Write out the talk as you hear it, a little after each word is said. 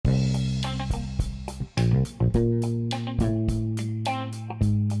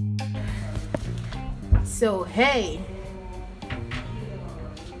So, hey,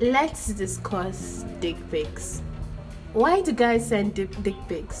 let's discuss dick pics. Why do guys send dick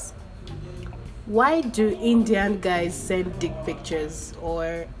pics? Why do Indian guys send dick pictures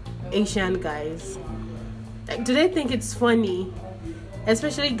or Asian guys? Like, do they think it's funny?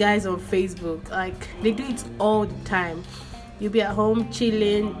 Especially guys on Facebook. Like, they do it all the time. You'll be at home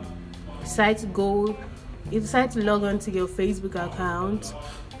chilling, you decide to log on to your Facebook account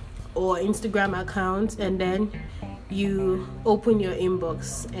or Instagram account, and then you open your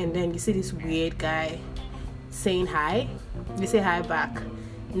inbox and then you see this weird guy saying hi. You say hi back.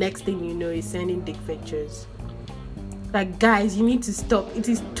 Next thing you know, he's sending dick pictures. Like, guys, you need to stop. It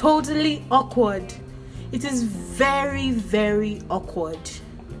is totally awkward. It is very, very awkward.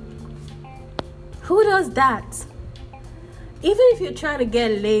 Who does that? Even if you're trying to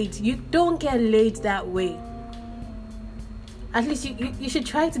get laid, you don't get laid that way. At least you should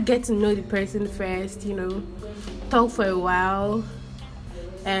try to get to know the person first, talk for a while,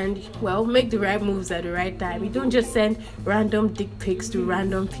 and, make the right moves at the right time. You don't just send random dick pics to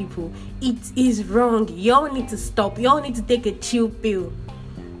random people. It is wrong. Y'all need to stop. Y'all need to take a chill pill.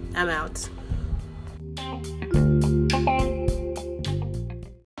 I'm out.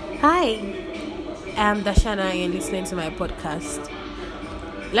 Hi, I'm Dashana and you're listening to my podcast.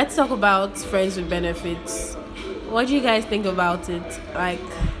 Let's talk about friends with benefits. What do you guys think about it? Like,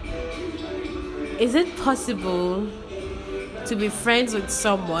 is it possible to be friends with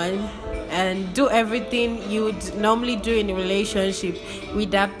someone and do everything you would normally do in a relationship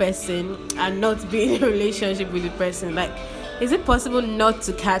with that person and not be in a relationship with the person? Like, is it possible not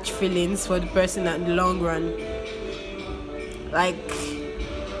to catch feelings for the person in the long run? Like,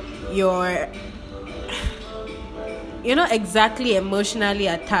 you're not exactly emotionally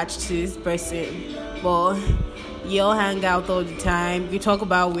attached to this person, but you all hang out all the time. You talk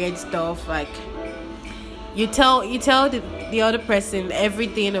about weird stuff. Like, you tell the other person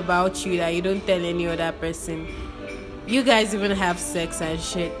everything about you that you don't tell any other person. You guys even have sex and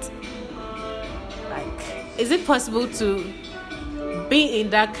shit. Like, is it possible to be in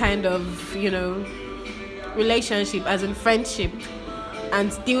that kind of, relationship, as in friendship,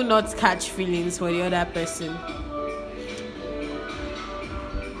 and still not catch feelings for the other person?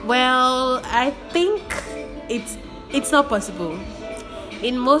 Well, I think it's not possible.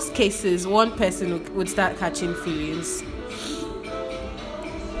 In most cases, one person would start catching feelings,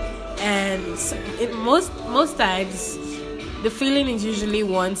 and in most times, the feeling is usually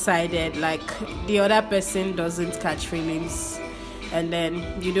one-sided. Like, the other person doesn't catch feelings, and then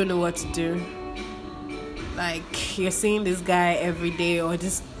you don't know what to do. Like, you're seeing this guy every day or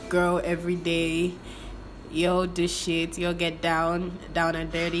this girl every day. You'll do shit. You'll get down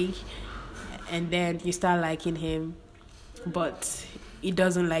and dirty, and then you start liking him, but he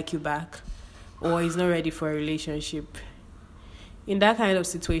doesn't like you back, or he's not ready for a relationship. In that kind of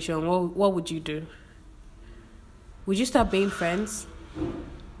situation, what would you do? Would you start being friends?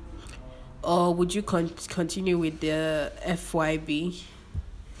 Or would you continue with the FYB?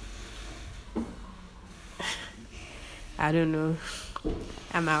 I don't know.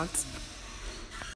 I'm out.